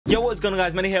Yo, what's going on,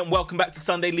 guys? Manny here and welcome back to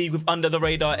Sunday League with Under the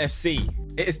Radar FC.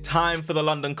 It is time for the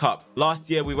London Cup. Last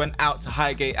year we went out to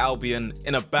Highgate Albion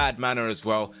in a bad manner as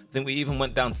well. I think we even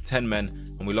went down to 10 men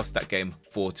and we lost that game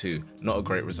 4-2. Not a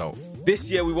great result.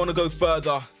 This year we want to go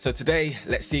further, so today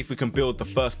let's see if we can build the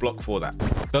first block for that.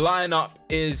 The lineup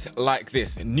is like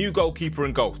this. New goalkeeper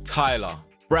in goal, Tyler.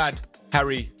 Brad,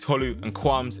 Harry, Tolu and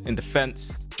Quams in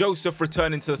defence. Joseph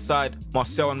returning to the side,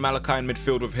 Marcel and Malachi in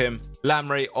midfield with him,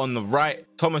 Lamre on the right,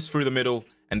 Thomas through the middle,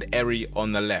 and Eri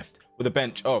on the left, with a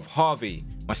bench of Harvey,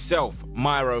 myself,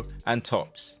 Myro, and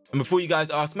Tops. And before you guys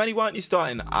ask, Manny, why aren't you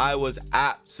starting? I was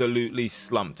absolutely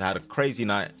slumped. I had a crazy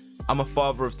night. I'm a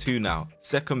father of 2 now.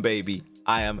 Second baby.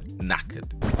 I am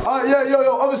knackered.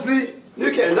 Yo, obviously,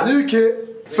 new kit.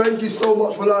 Thank you so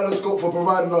much for Lionel Scott for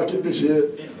providing our kit this year.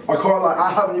 I can't lie,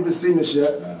 I haven't even seen this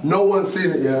yet. No one's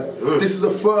seen it yet. This is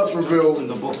the first reveal.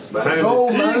 No, man. Hey,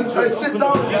 sit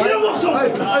down. Hey,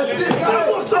 sit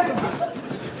down.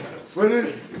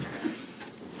 Ready?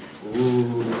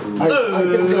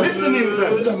 Listen to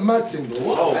This is a mad thing, bro.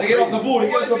 What? He gave us the ball,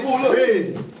 look.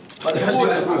 Hey,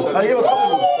 give us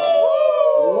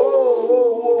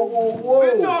Whoa.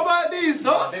 We know about these,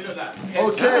 dog.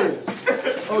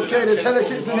 Okay, there's hella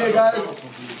kits in here, guys.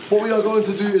 What we are going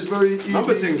to do is very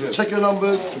easy. Check your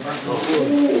numbers.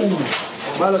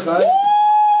 Malachi.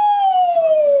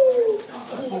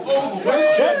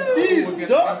 Check these,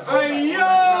 dog.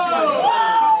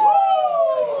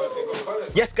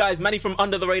 Yes guys, Manny from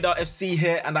Under the Radar FC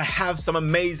here, and I have some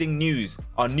amazing news.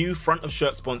 Our new front of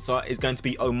shirt sponsor is going to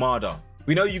be OMADA.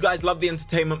 We know you guys love the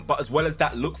entertainment, but as well as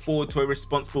that, look forward to a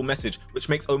responsible message, which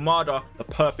makes OMADA the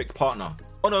perfect partner.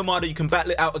 On OMADA, you can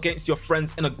battle it out against your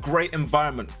friends in a great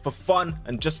environment, for fun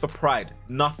and just for pride.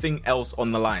 Nothing else on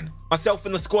the line. Myself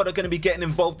and the squad are going to be getting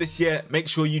involved this year. Make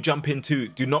sure you jump in too.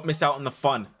 Do not miss out on the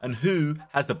fun. And who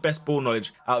has the best ball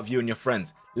knowledge out of you and your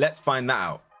friends? Let's find that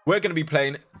out. We're going to be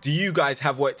playing, do you guys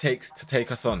have what it takes to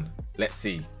take us on? Let's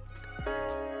see.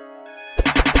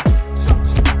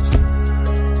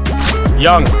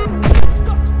 Young,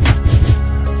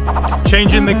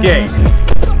 changing the game,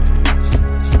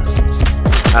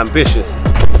 ambitious,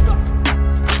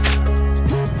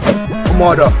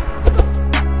 OMADA.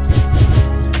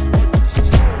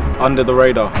 Under the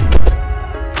Radar.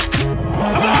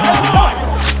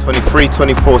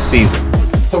 23-24 season.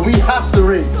 So we have to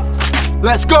ring.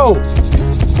 Let's go.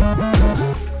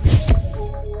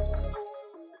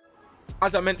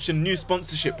 As I mentioned, new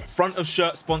sponsorship. Front of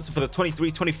shirt sponsor for the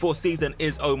 23-24 season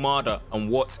is OMADA,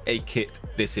 and what a kit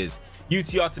this is.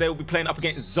 UTR today will be playing up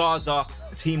against Zaza,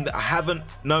 a team that I haven't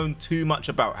known too much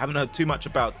about, haven't heard too much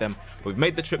about them. But we've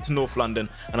made the trip to North London,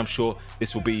 and I'm sure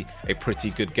this will be a pretty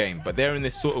good game. But they're in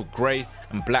this sort of grey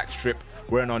and black strip,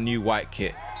 wearing our new white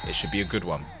kit. It should be a good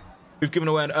one. We've given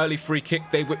away an early free kick.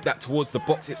 They whip that towards the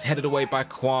box. It's headed away by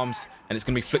Quams, and it's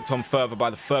going to be flicked on further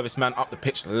by the furthest man up the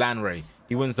pitch, Lanre.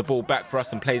 He wins the ball back for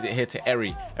us and plays it here to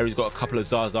Eri. Eri's got a couple of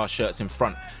Zaza shirts in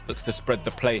front. Looks to spread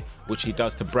the play, which he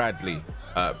does to Bradley.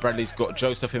 Bradley's got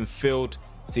Joseph in field.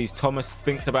 Sees Thomas,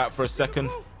 thinks about it for a second.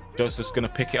 Joseph's going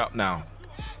to pick it up now.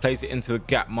 Plays it into the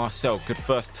gap. Marcel, good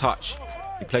first touch.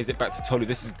 He plays it back to Tolu.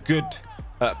 This is good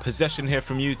possession here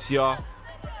from UTR.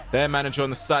 Their manager on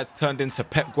the side's turned into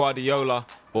Pep Guardiola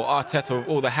or Arteta with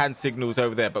all the hand signals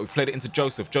over there, but we've played it into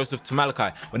Joseph. Joseph to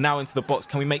Malachi. We're now into the box.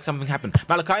 Can we make something happen?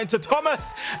 Malachi into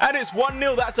Thomas, and it's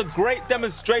 1-0. That's a great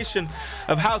demonstration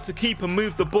of how to keep and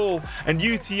move the ball, and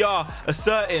UTR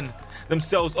asserting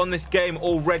themselves on this game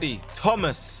already.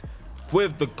 Thomas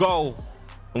with the goal,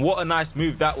 and what a nice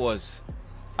move that was.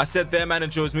 I said their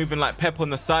manager was moving like Pep on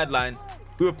the sideline.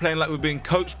 We were playing like we were being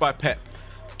coached by Pep.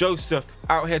 Joseph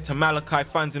out here to Malachi,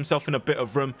 finds himself in a bit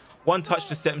of room. One touch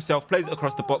to set himself, plays it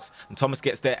across the box, and Thomas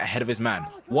gets there ahead of his man.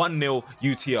 1-0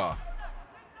 UTR.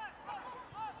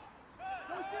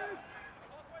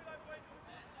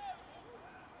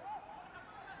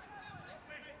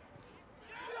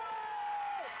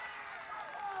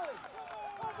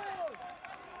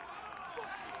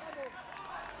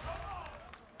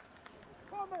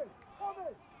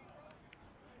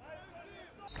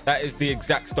 That is the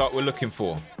exact start we're looking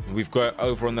for. We've got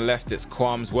over on the left, it's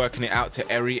Quams working it out to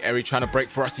Eri. Eri trying to break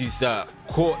for us. He's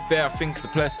caught there. I think the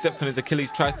player stepped on his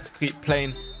Achilles, tries to keep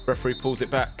playing. Referee pulls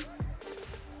it back.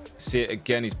 See it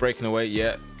again. He's breaking away.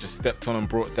 Yeah, just stepped on and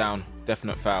brought down.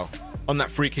 Definite foul. On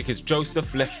that free kick is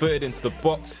Joseph, left-footed into the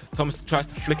box. Thomas tries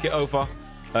to flick it over.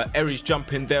 Eri's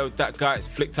jumping there with that guy. It's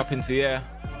flicked up into the air.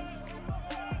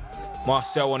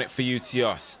 Marcel on it for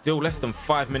UTR. Still less than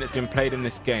 5 minutes been played in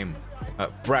this game.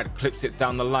 Brad clips it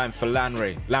down the line for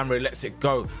Lanre. Lanre lets it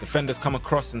go. Defenders come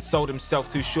across and sold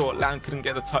himself too short. Lan couldn't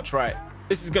get the touch right.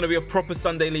 This is going to be a proper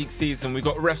Sunday League season. We've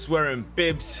got refs wearing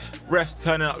bibs, refs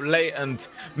turning up late and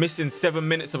missing 7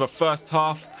 minutes of a first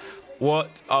half.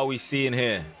 What are we seeing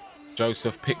here?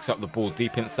 Joseph picks up the ball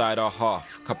deep inside our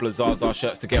half. A couple of Zaza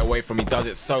shirts to get away from. He does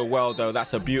it so well, though.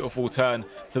 That's a beautiful turn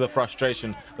to the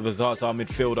frustration of the Zaza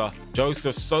midfielder.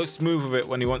 Joseph's so smooth with it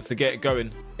when he wants to get it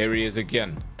going. Here he is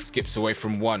again. Skips away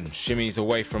from one, shimmies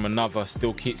away from another,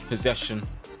 still keeps possession.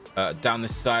 Down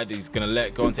this side, he's going to let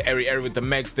it go into Eri. Eri with the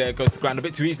Megs there, goes to ground a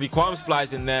bit too easily. Qualms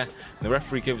flies in there, and the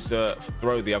referee gives a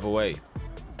throw the other way.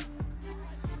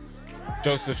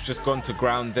 Joseph's just gone to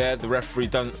ground there. The referee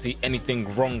doesn't see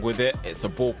anything wrong with it. It's a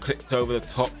ball clipped over the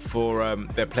top for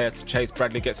their player to chase.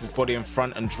 Bradley gets his body in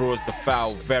front and draws the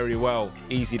foul very well.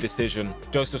 Easy decision.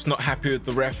 Joseph's not happy with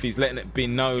the ref. He's letting it be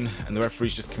known, and the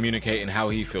referee's just communicating how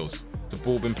he feels. The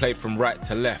ball been played from right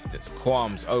to left. It's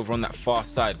Qualms over on that far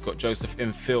side. Got Joseph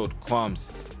in field.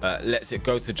 Qualms lets it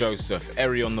go to Joseph.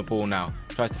 Eri on the ball now.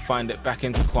 Tries to find it back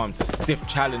into Qualms. A stiff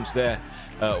challenge there.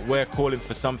 We're calling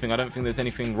for something. I don't think there's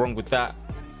anything wrong with that.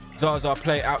 Zaza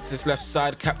play out to this left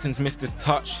side. Captain's missed his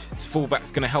touch. His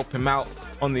fullback's going to help him out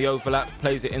on the overlap.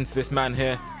 Plays it into this man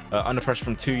here. Under pressure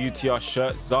from two UTR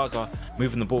shirts. Zaza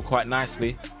moving the ball quite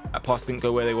nicely. That pass didn't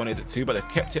go where they wanted it to, but they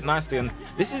kept it nicely. And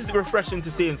this is refreshing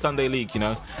to see in Sunday League, you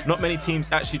know. Not many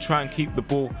teams actually try and keep the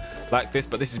ball like this,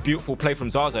 but this is beautiful play from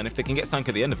Zaza. And if they can get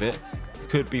something at the end of it, it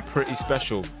could be pretty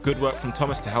special. Good work from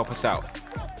Thomas to help us out.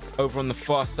 Over on the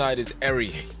far side is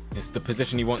Eri. It's the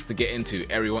position he wants to get into.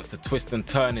 Eri wants to twist and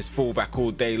turn his fullback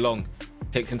all day long.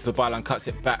 Takes him to the byline, cuts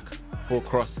it back. Ball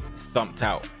cross, stumped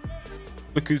out.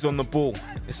 Look who's on the ball.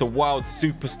 It's a wild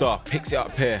superstar. Picks it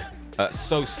up here.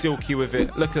 So silky with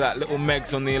it. Look at that little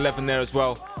Megs on the 11 there as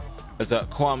well. As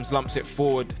Qualms lumps it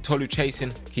forward. Tolu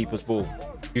chasing. Keeper's ball.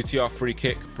 UTR free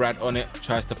kick. Brad on it.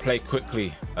 Tries to play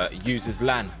quickly. Uses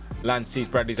Lan. Lan sees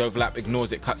Bradley's overlap.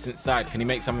 Ignores it. Cuts inside. Can he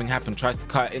make something happen? Tries to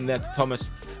cut it in there to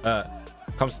Thomas.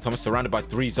 Comes to Thomas surrounded by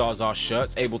three Zaza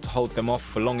shirts. Able to hold them off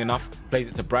for long enough. Plays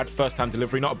it to Brad. First time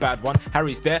delivery. Not a bad one.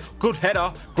 Harry's there. Good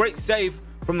header. Great save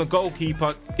from the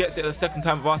goalkeeper. Gets it the second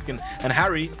time of asking, and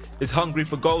Harry is hungry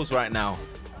for goals right now.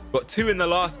 Got 2 in the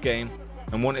last game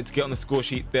and wanted to get on the score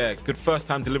sheet there. Good first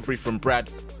time delivery from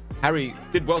Brad. Harry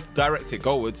did well to direct it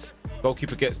goalwards.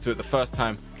 Goalkeeper gets to it the first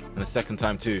time and the second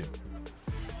time too.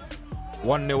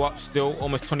 1-0 up still,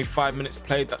 almost 25 minutes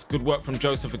played. That's good work from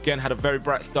Joseph again. Had a very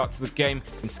bright start to the game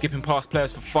and skipping past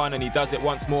players for fun, and he does it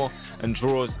once more and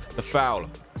draws the foul.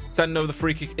 Standing over the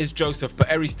free kick is Joseph,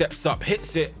 but Eri steps up,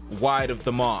 hits it wide of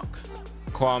the mark.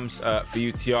 Qualms for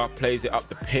UTR plays it up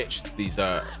the pitch. He's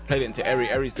played it into Eri.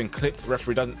 Eri's been clipped.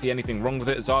 Referee doesn't see anything wrong with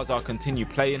it. Zaza continue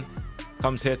playing.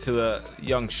 Comes here to the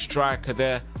young striker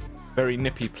there. Very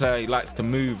nippy player. He likes to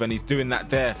move, and he's doing that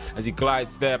there as he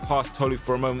glides there past Tolu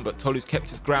for a moment, but Tolu's kept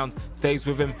his ground, stays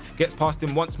with him, gets past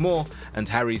him once more, and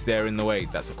Harry's there in the way.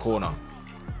 That's a corner.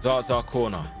 Zaza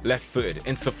corner, left-footed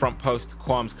into the front post.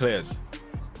 Qualms clears.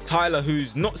 Tyler,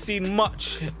 who's not seen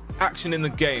much action in the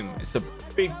game. It's a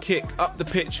big kick up the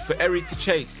pitch for Eri to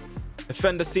chase.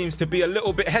 Defender seems to be a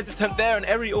little bit hesitant there, and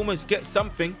Eri almost gets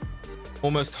something.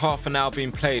 Almost half an hour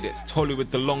being played. It's Tolu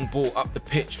with the long ball up the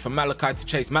pitch for Malachi to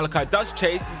chase. Malachi does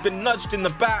chase. He's been nudged in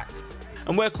the back,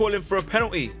 and we're calling for a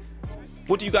penalty.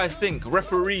 What do you guys think?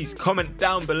 Referees, comment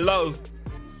down below.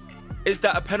 Is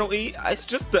that a penalty? It's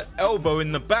just the elbow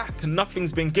in the back and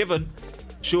nothing's been given.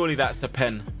 Surely that's a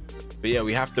pen. But yeah,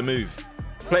 we have to move.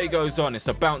 Play goes on. It's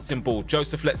a bouncing ball.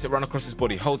 Joseph lets it run across his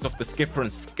body, holds off the skipper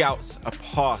and scouts a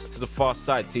pass to the far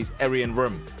side. Sees Eri in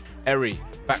room. Eri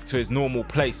back to his normal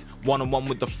place. One-on-one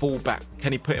with the fullback.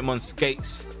 Can he put him on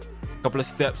skates? Couple of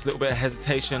steps, a little bit of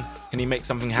hesitation. Can he make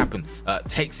something happen?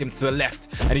 Takes him to the left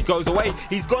and he goes away.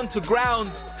 He's gone to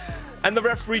ground, and the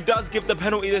referee does give the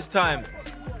penalty this time.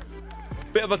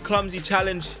 Bit of a clumsy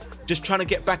challenge, just trying to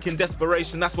get back in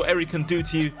desperation. That's what Eri can do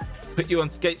to you. Put you on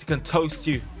skates, he can toast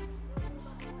you.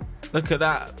 Look at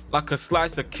that, like a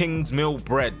slice of Kingsmill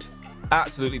bread.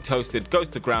 Absolutely toasted. Goes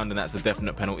to ground, and that's a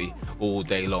definite penalty all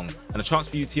day long. And a chance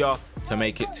for UTR to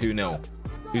make it 2-0.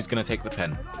 Who's going to take the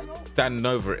pen? Standing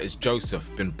over it is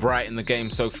Joseph. Been bright in the game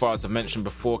so far, as I mentioned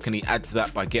before. Can he add to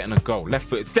that by getting a goal? Left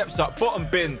footed, steps up, bottom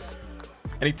bins,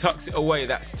 and he tucks it away.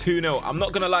 That's 2-0. I'm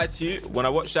not going to lie to you. When I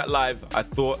watched that live, I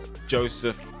thought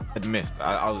Joseph had missed.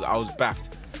 I was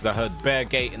baffed because I heard Bear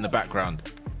Gate in the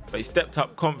background. But he stepped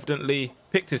up confidently,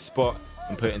 picked his spot,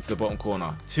 and put it into the bottom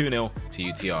corner. 2-0 to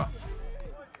UTR.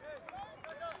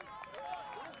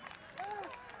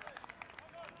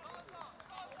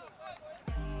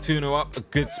 Up, a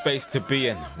good space to be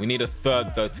in. We need a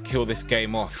third though to kill this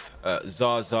game off.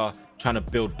 Zaza trying to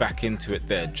build back into it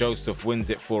there. Joseph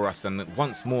wins it for us, and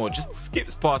once more just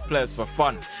skips past players for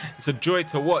fun. It's a joy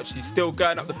to watch. He's still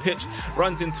going up the pitch,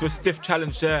 runs into a stiff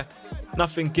challenge there.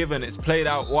 Nothing given. It's played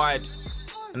out wide,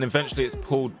 and eventually it's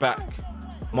pulled back.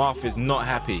 Marth is not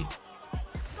happy.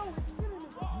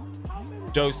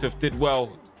 Joseph did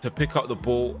well to pick up the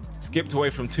ball, skipped away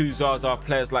from two Zaza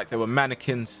players like they were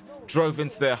mannequins, drove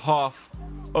into their half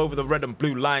over the red and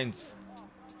blue lines,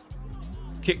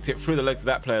 kicked it through the legs of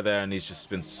that player there, and he's just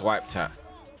been swiped at.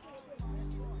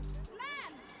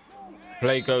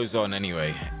 Play goes on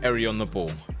anyway. Eri on the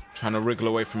ball, trying to wriggle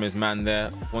away from his man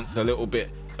there, wants a little bit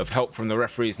of help from the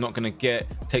referee. He's not going to get,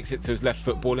 takes it to his left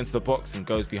foot, ball into the box and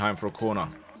goes behind for a corner.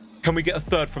 Can we get a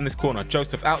third from this corner?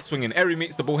 Joseph out swinging. Eri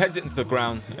meets the ball, heads it into the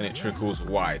ground, and it trickles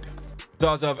wide.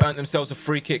 Zaza have earned themselves a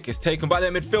free kick. It's taken by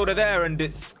their midfielder there, and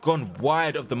it's gone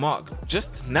wide of the mark.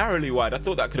 Just narrowly wide. I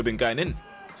thought that could have been going in.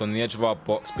 It's on the edge of our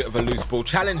box. Bit of a loose ball.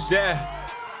 Challenge there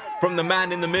from the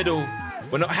man in the middle.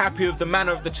 We're not happy with the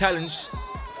manner of the challenge.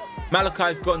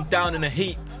 Malachi's gone down in a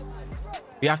heap.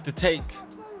 We have to take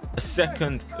a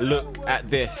second look at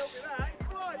this.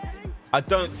 I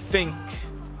don't think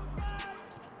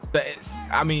that it's,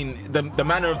 I mean, the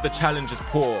manner of the challenge is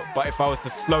poor, but if I was to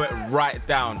slow it right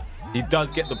down, he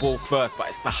does get the ball first, but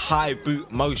it's the high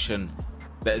boot motion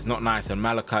that is not nice, and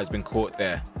Malachi's been caught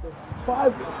there.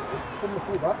 5 from the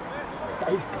fullback, that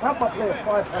he's grabbed my player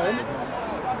 5 times,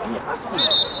 and he asked me.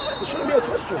 It shouldn't be a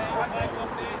question.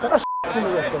 But that's in the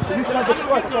rest, though, so you can have the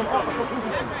try, that's what I'm talking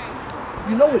to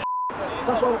you. You know it's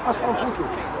that's what I'm talking.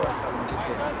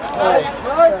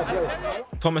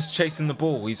 Thomas chasing the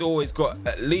ball. He's always got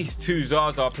at least 2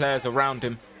 Zaza players around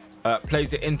him.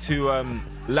 Plays it into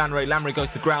Lanre. Lanre goes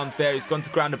to ground there. He's gone to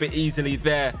ground a bit easily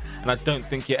there, and I don't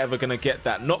think you're ever going to get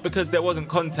that. Not because there wasn't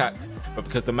contact, but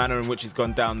because the manner in which he's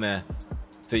gone down there.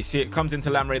 So you see it comes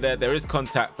into Lanre there. There is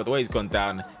contact, but the way he's gone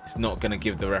down, it's not going to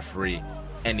give the referee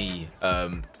any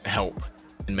help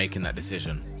in making that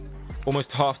decision.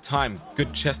 Almost half time.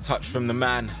 Good chest touch from the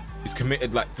man. He's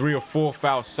committed like 3 or 4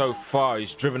 fouls so far.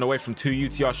 He's driven away from 2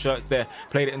 UTR shirts there.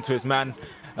 Played it into his man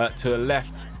to the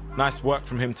left. Nice work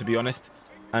from him, to be honest.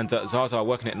 And Zaza are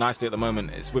working it nicely at the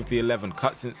moment. It's with the 11.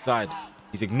 Cuts inside.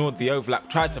 He's ignored the overlap.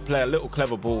 Tried to play a little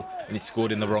clever ball, and he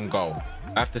scored in the wrong goal.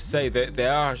 I have to say that they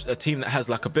are a team that has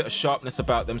like a bit of sharpness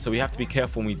about them, so we have to be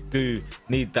careful, and we do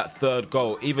need that third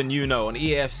goal. Even you know, on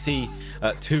EAFC,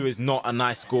 2 is not a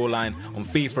nice scoreline. On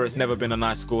FIFA, it's never been a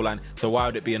nice scoreline, so why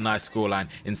would it be a nice scoreline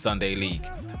in Sunday League?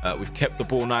 We've kept the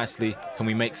ball nicely. Can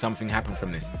we make something happen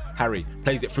from this? Harry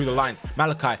plays it through the lines.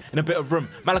 Malachi in a bit of room.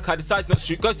 Malachi decides not to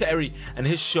shoot, goes to Eri, and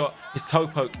his shot, his toe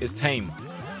poke is tame.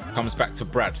 Comes back to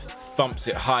Brad, thumps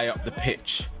it high up the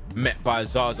pitch, met by a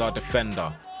Zaza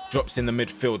defender. Drops in the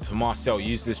midfield to Marcel,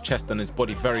 uses his chest and his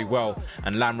body very well,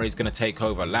 and Lamre's going to take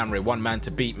over. Lamre, one man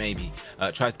to beat maybe,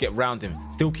 tries to get round him,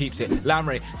 still keeps it.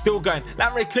 Lamre still going.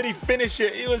 Lamre, could he finish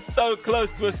it? He was so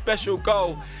close to a special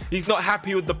goal. He's not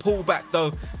happy with the pullback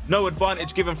though. No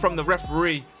advantage given from the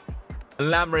referee, and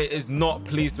Lamre is not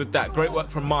pleased with that. Great work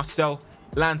from Marcel.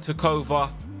 Lan took over,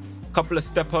 couple of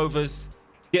step overs,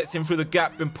 gets him through the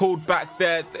gap, been pulled back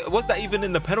there. Was that even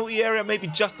in the penalty area? Maybe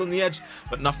just on the edge,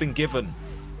 but nothing given.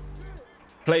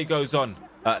 Play goes on.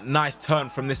 Nice turn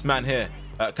from this man here.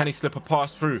 Can he slip a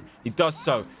pass through? He does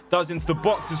so. Does into the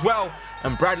box as well.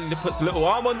 And Bradley puts a little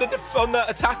arm on the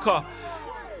attacker.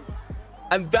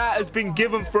 And that has been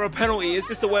given for a penalty. Is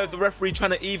this a way of the referee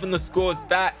trying to even the scores?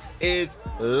 That is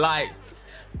light.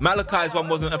 Malachi's one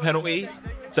wasn't a penalty.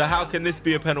 So how can this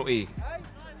be a penalty?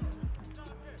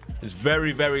 It's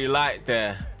very, very light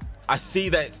there. I see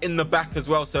that it's in the back as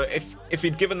well. So if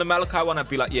he'd given the Malachi one, I'd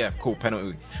be like, yeah, cool,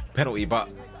 penalty.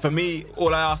 But for me,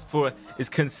 all I ask for is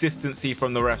consistency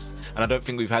from the refs, and I don't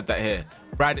think we've had that here.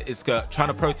 Brad is trying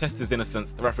to protest his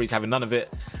innocence. The referee's having none of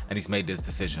it, and he's made his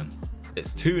decision.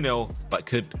 It's 2-0, but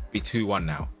could be 2-1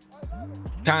 now.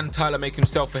 Can Tyler make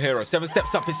himself a hero? 7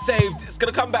 steps up, it's saved. It's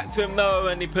gonna come back to him though,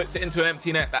 and he puts it into an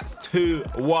empty net. That's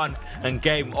 2-1 and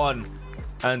game on.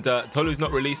 And Tolu's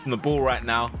not releasing the ball right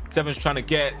now. 7's trying to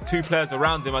get 2 players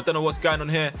around him. I don't know what's going on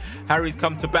here. Harry's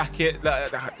come to back it.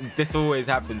 This always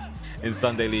happens in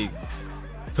Sunday League.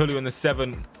 Tolu and the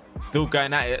 7 still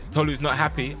going at it. Tolu's not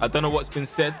happy. I don't know what's been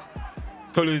said.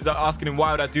 Tolu's asking him,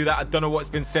 why would I do that? I don't know what's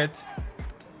been said.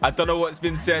 I don't know what's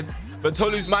been said. But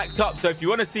Tolu's mic'd up. So if you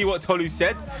want to see what Tolu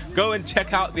said, go and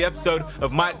check out the episode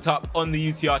of Mic'd Up on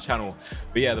the UTR channel.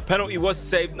 But yeah, the penalty was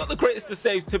saved. Not the greatest of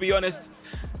saves, to be honest.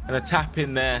 And a tap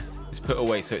in there is put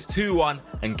away. So it's 2-1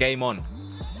 and game on.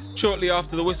 Shortly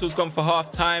after, the whistle's gone for half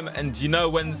time. And you know,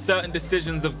 when certain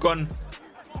decisions have gone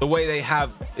the way they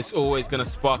have, it's always going to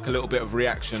spark a little bit of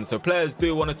reaction. So players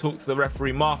do want to talk to the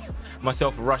referee.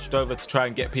 Myself rushed over to try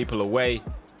and get people away.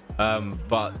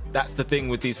 But that's the thing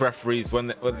with these referees,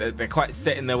 when they're quite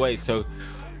set in their ways. So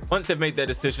once they've made their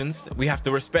decisions, we have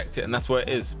to respect it, and that's where it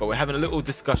is. But we're having a little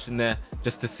discussion there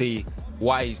just to see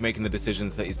why he's making the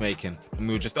decisions that he's making. And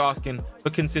we were just asking for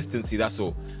consistency, that's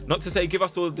all. Not to say give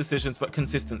us all the decisions, but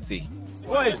consistency.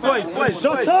 Boys,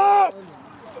 shut up!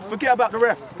 Forget about the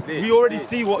ref. We already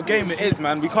see what game it is,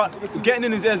 man. We can't. Getting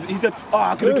in his ears. He said, "Oh,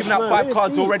 I could have given out 5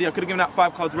 cards already. I could have given out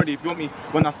 5 cards already. If you want me,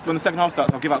 when the second half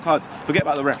starts, I'll give out cards." Forget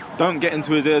about the ref. Don't get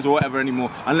into his ears or whatever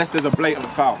anymore, unless there's a blatant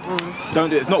foul. Don't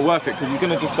do it. It's not worth it, because we're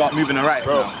gonna just start moving right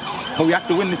now. So we have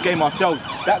to win this game ourselves.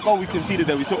 That goal we conceded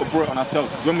there, we sort of brought it on ourselves.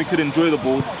 Because when we could enjoy the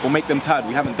ball or make them tired,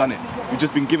 we haven't done it. We've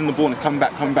just been given the ball and it's coming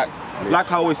back.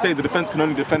 Like I always say, the defense can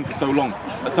only defend for so long.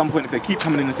 At some point, if they keep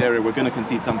coming in this area, we're gonna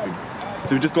concede something.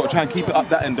 So we just got to try and keep it up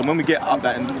that end, and when we get up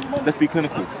that end, let's be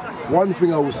clinical. One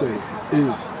thing I will say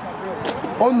is,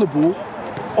 on the ball,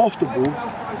 off the ball,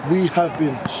 we have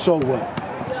been so well.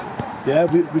 Yeah,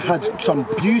 we've had some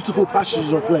beautiful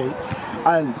passages of play,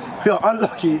 and we are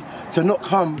unlucky to not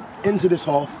come into this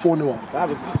half 4-0 up.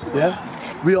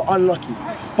 Yeah, we are unlucky.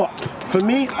 But for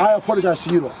me, I apologise to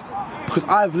you lot, because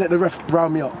I've let the ref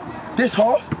round me up. This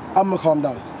half, I'm gonna calm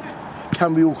down.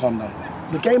 Can we all calm down?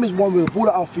 The game is won with the ball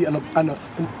at our feet and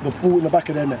the ball in the back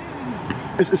of their net.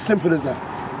 It's as simple as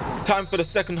that. Time for the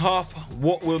second half.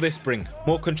 What will this bring?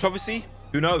 More controversy?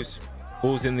 Who knows?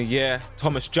 Ball's in the air.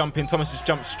 Thomas jumping. Thomas has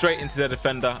jumped straight into their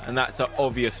defender, and that's an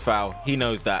obvious foul. He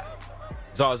knows that.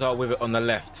 Zaza with it on the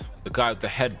left. The guy with the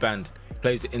headband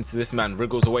plays it into this man.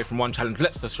 Wriggles away from one challenge.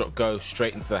 Lets the shot go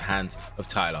straight into the hands of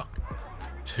Tyler.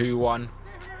 2-1.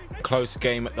 Close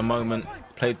game at the moment.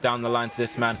 Played down the line to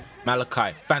this man.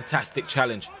 Malachi, fantastic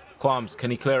challenge. Qualms, can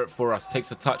he clear it for us?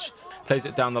 Takes a touch, plays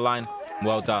it down the line.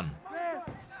 Well done.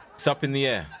 It's up in the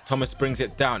air. Thomas brings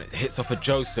it down. It hits off of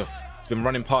Joseph. He's been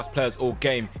running past players all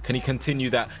game. Can he continue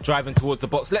that? Driving towards the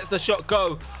box. Lets the shot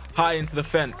go. High into the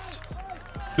fence.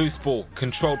 Loose ball,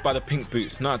 controlled by the pink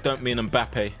boots. No, I don't mean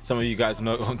Mbappe. Some of you guys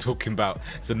know what I'm talking about.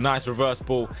 It's a nice reverse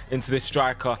ball into this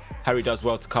striker. Harry does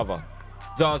well to cover.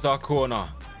 Zaza corner.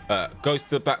 Goes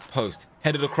to the back post.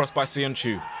 Headed across by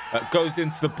Sionchu. Goes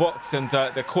into the box, and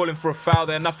they're calling for a foul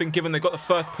there. Nothing given. They got the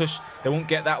first push. They won't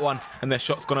get that one, and their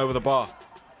shot's gone over the bar.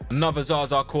 Another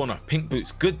Zaza corner. Pink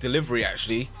boots. Good delivery,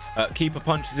 actually. Keeper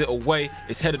punches it away.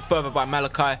 It's headed further by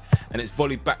Malachi, and it's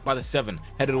volleyed back by the 7.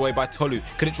 Headed away by Tolu.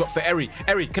 Can it drop for Eri?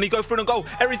 Eri, can he go for a goal?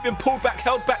 Eri's been pulled back,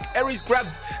 held back. Eri's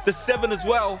grabbed the 7 as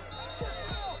well.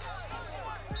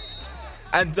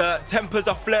 And tempers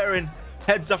are flaring.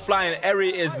 Heads are flying. Eri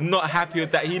is not happy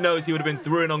with that. He knows he would have been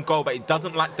through in on goal, but he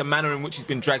doesn't like the manner in which he's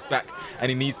been dragged back, and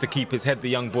he needs to keep his head, the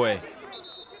young boy.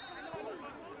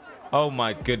 Oh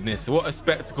my goodness, what a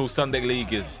spectacle Sunday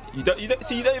League is. You don't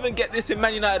even get this in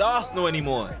Man United Arsenal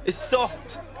anymore. It's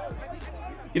soft.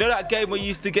 You know that game where you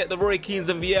used to get the Roy Keanes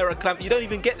and Vieira clamp? You don't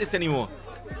even get this anymore.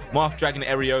 Marth dragging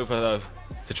Eri over though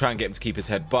to try and get him to keep his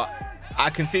head, but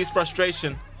I can see his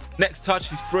frustration. Next touch,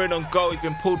 he's thrown on goal. He's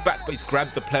been pulled back, but he's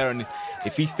grabbed the player, and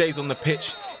if he stays on the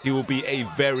pitch, he will be a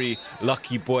very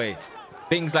lucky boy.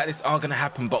 Things like this are going to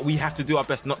happen, but we have to do our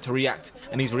best not to react,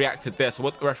 and he's reacted there. So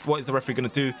what is the referee going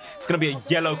to do? It's going to be a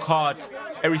yellow card.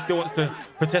 Eri still wants to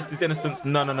protest his innocence.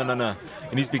 No.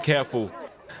 He needs to be careful.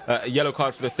 A yellow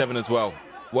card for the 7 as well.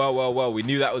 Well, we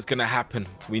knew that was going to happen.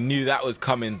 We knew that was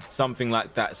coming, something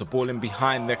like that. So ball in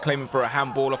behind. They're claiming for a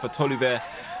handball off of Tolu there.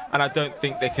 And I don't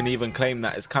think they can even claim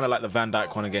that. It's kind of like the Van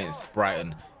Dijk one against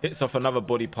Brighton. Hits off another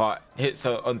body part, hits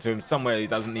onto him somewhere he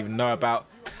doesn't even know about.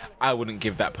 I wouldn't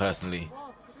give that personally.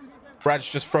 Brad's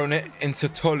just thrown it into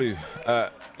Tolu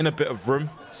in a bit of room.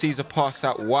 Sees a pass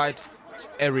out wide. It's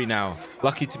Eri now.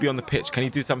 Lucky to be on the pitch. Can he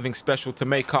do something special to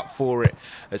make up for it?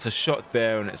 It's a shot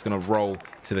there, and it's going to roll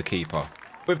to the keeper.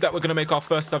 With that, we're going to make our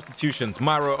first substitutions.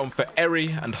 Myro on for Eri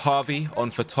and Harvey on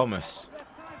for Thomas.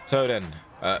 So then,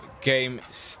 game,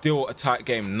 still a tight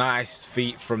game. Nice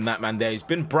feet from that man there. He's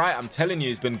been bright, I'm telling you.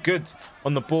 He's been good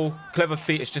on the ball. Clever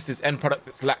feet. It's just his end product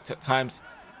that's lacked at times.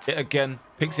 It again,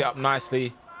 picks it up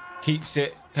nicely, keeps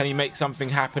it. Can he make something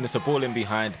happen? It's a ball in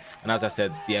behind. And as I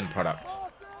said, the end product.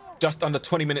 Just under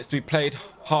 20 minutes to be played.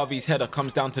 Harvey's header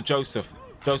comes down to Joseph.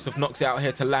 Joseph knocks it out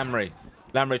here to Lamre.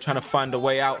 Lamre trying to find a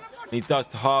way out. And he does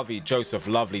to Harvey. Joseph,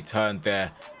 lovely turn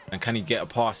there. And can he get a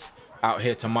pass out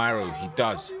here to Myro? He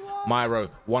does.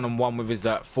 Myro one-on-one with his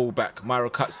fullback.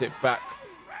 Myro cuts it back.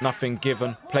 Nothing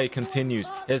given. Play continues.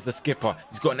 Here's the skipper.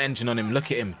 He's got an engine on him.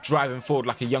 Look at him driving forward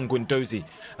like a young Guendouzi.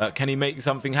 Can he make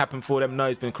something happen for them? No,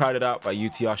 he's been crowded out by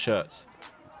UTR shirts.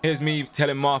 Here's me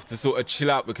telling Marth to sort of chill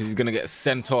out because he's going to get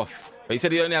sent off. But he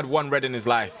said he only had 1 red in his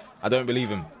life. I don't believe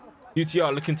him.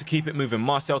 UTR looking to keep it moving.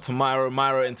 Marcel to Myro,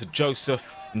 Myro into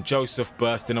Joseph, and Joseph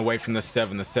bursting away from the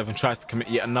 7. The 7 tries to commit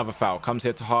yet another foul. Comes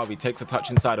here to Harvey, takes a touch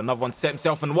inside. Another one set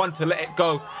himself and one to let it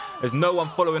go. There's no one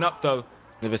following up though.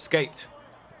 They've escaped.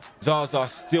 Zaza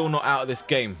still not out of this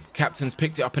game. Captain's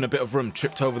picked it up in a bit of room,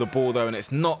 tripped over the ball though, and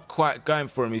it's not quite going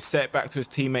for him. He's set it back to his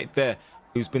teammate there,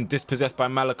 who's been dispossessed by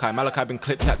Malachi. Malachi been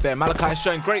clipped at there. Malachi is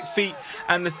showing great feet,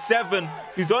 and the 7,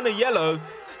 who's on a yellow,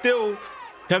 still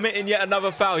committing yet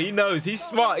another foul. He knows, he's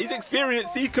smart, he's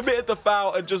experienced. He committed the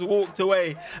foul and just walked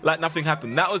away like nothing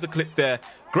happened. That was a clip there.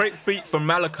 Great feet from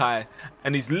Malachi,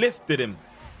 and he's lifted him,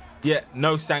 yet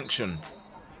no sanction.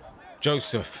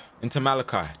 Joseph into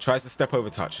Malachi, tries to step over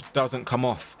touch, doesn't come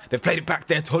off. They've played it back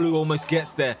there. Tolu almost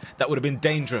gets there. That would have been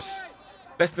dangerous.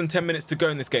 Less than 10 minutes to go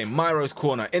in this game. Myro's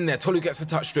corner in there. Tolu gets a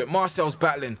touch strip. Marcel's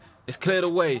battling. It's cleared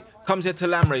away. Comes here to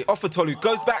Lamre. Off for Tolu.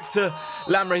 Goes back to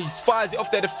Lamre. He fires it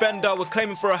off their defender. We're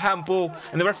claiming for a handball.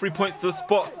 And the referee points to the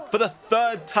spot for the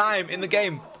 3rd time in the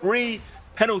game. 3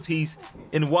 penalties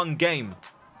in 1 game.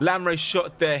 Lamre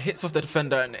shot there. Hits off the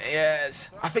defender. And yes,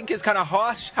 I think it's kind of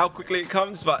harsh how quickly it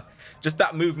comes. But just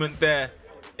that movement there,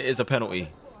 it is a penalty.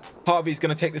 Harvey's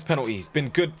going to take this penalty. He's been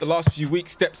good the last few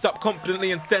weeks. Steps up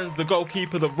confidently and sends the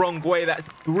goalkeeper the wrong way. That's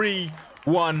 3-1.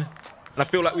 And I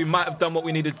feel like we might have done what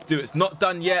we needed to do. It's not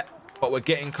done yet, but we're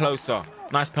getting closer.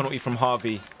 Nice penalty from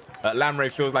Harvey.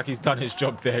 Lamre feels like he's done his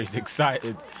job there. He's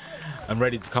excited and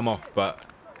ready to come off. But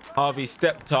Harvey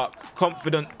stepped up,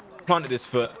 confident, planted his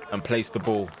foot and placed the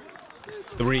ball. It's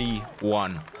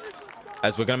 3-1.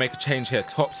 As we're going to make a change here.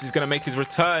 Tops is going to make his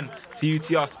return to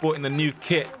UTR sporting the new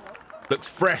kit. Looks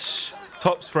fresh.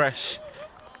 Top's fresh.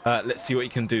 Let's see what he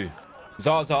can do.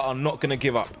 Zaza are not going to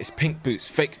give up. It's pink boots.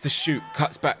 Fakes to shoot.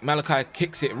 Cuts back. Malachi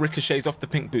kicks it. Ricochets off the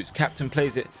pink boots. Captain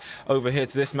plays it over here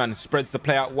to this man. Spreads the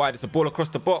play out wide. It's a ball across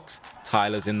the box.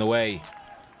 Tyler's in the way.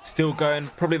 Still going.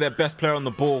 Probably their best player on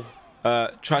the ball.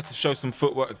 Tries to show some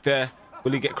footwork there.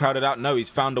 Will he get crowded out? No, he's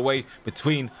found a way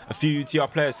between a few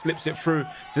UTR players. Slips it through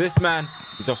to this man.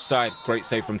 He's offside. Great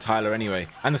save from Tyler anyway.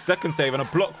 And the second save and a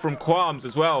block from Qualms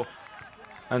as well.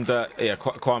 And yeah,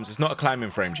 Qualms, it's not a climbing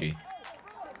frame, G.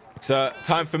 It's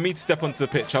time for me to step onto the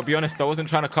pitch. I'll be honest, I wasn't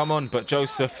trying to come on, but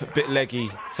Joseph, a bit leggy,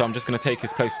 so I'm just going to take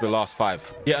his place for the last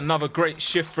 5. Yet another great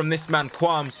shift from this man,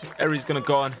 Qualms. Eri's going to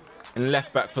go on in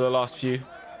left back for the last few.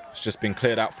 It's just been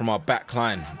cleared out from our back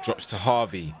line. Drops to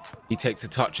Harvey. He takes a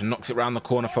touch and knocks it round the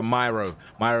corner for Myro.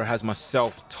 Myro has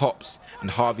myself, Tops,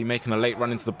 and Harvey making a late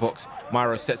run into the box.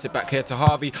 Myro sets it back here to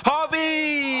Harvey.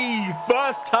 Harvey!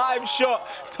 First time shot,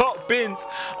 top bins,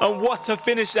 and what a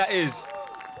finish that is.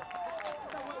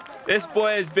 This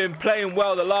boy has been playing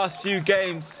well the last few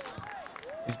games.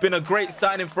 He's been a great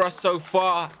signing for us so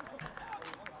far.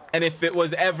 And if it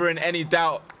was ever in any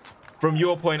doubt from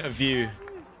your point of view,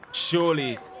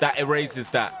 surely that erases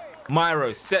that.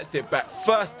 Myro sets it back,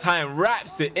 first time,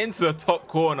 wraps it into the top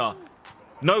corner.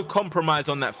 No compromise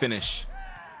on that finish.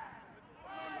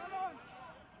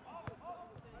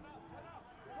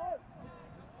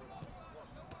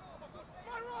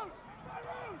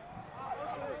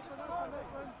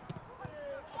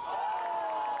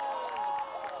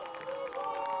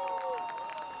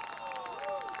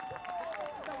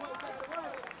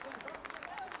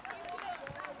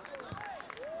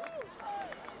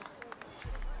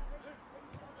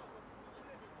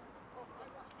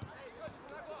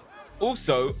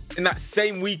 Also, in that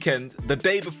same weekend, the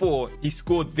day before, he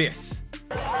scored this.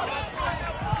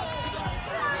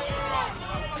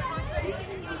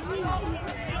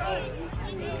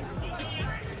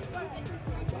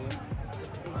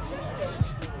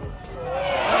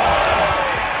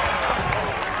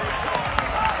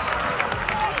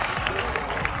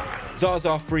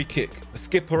 Zaza free kick, the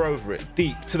skipper over it,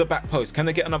 deep to the back post. Can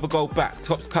they get another goal back?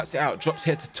 Tops cuts it out, drops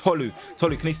here to Tolu.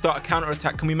 Tolu, can he start a counter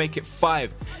attack? Can we make it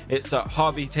 5? It's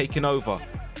Harvey taking over.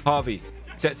 Harvey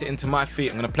sets it into my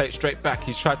feet. I'm going to play it straight back.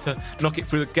 He's tried to knock it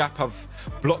through the gap. I've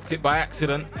blocked it by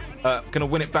accident. Going to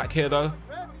win it back here though.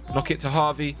 Knock it to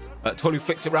Harvey. Tolu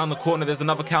flicks it around the corner. There's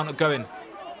another counter going.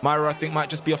 Myro, I think, might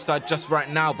just be offside just right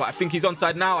now, but I think he's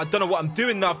onside now. I don't know what I'm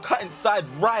doing now. I've cut inside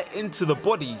right into the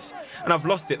bodies, and I've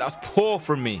lost it. That's poor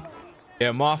from me.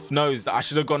 Yeah, Marth knows that I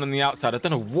should have gone on the outside. I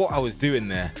don't know what I was doing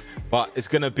there, but it's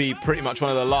going to be pretty much one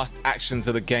of the last actions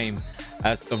of the game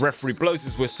as the referee blows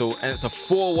his whistle, and it's a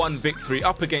 4-1 victory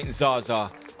up against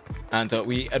Zaza, and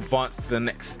we advance to the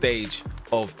next stage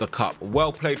of the cup.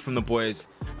 Well played from the boys,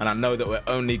 and I know that we're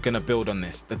only going to build on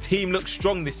this. The team looks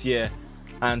strong this year.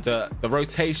 And the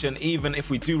rotation, even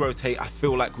if we do rotate, I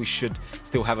feel like we should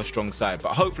still have a strong side.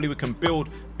 But hopefully we can build,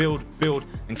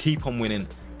 and keep on winning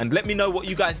And let me know what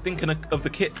you guys thinking of the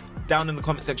kits down in the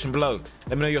comment section below.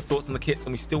 Let me know your thoughts on the kits,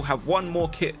 and we still have one more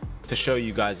kit to show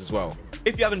you guys as well.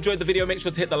 If you have enjoyed the video, make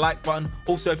sure to hit the like button.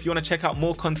 Also, if you want to check out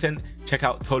more content, check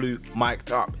out Tolu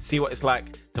Mic'd Up. See what it's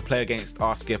like to play against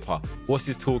our skipper. What's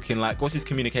his talking like? What's his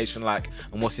communication like?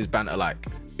 And what's his banter like?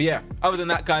 But yeah, other than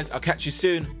that, guys, I'll catch you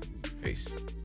soon. Peace.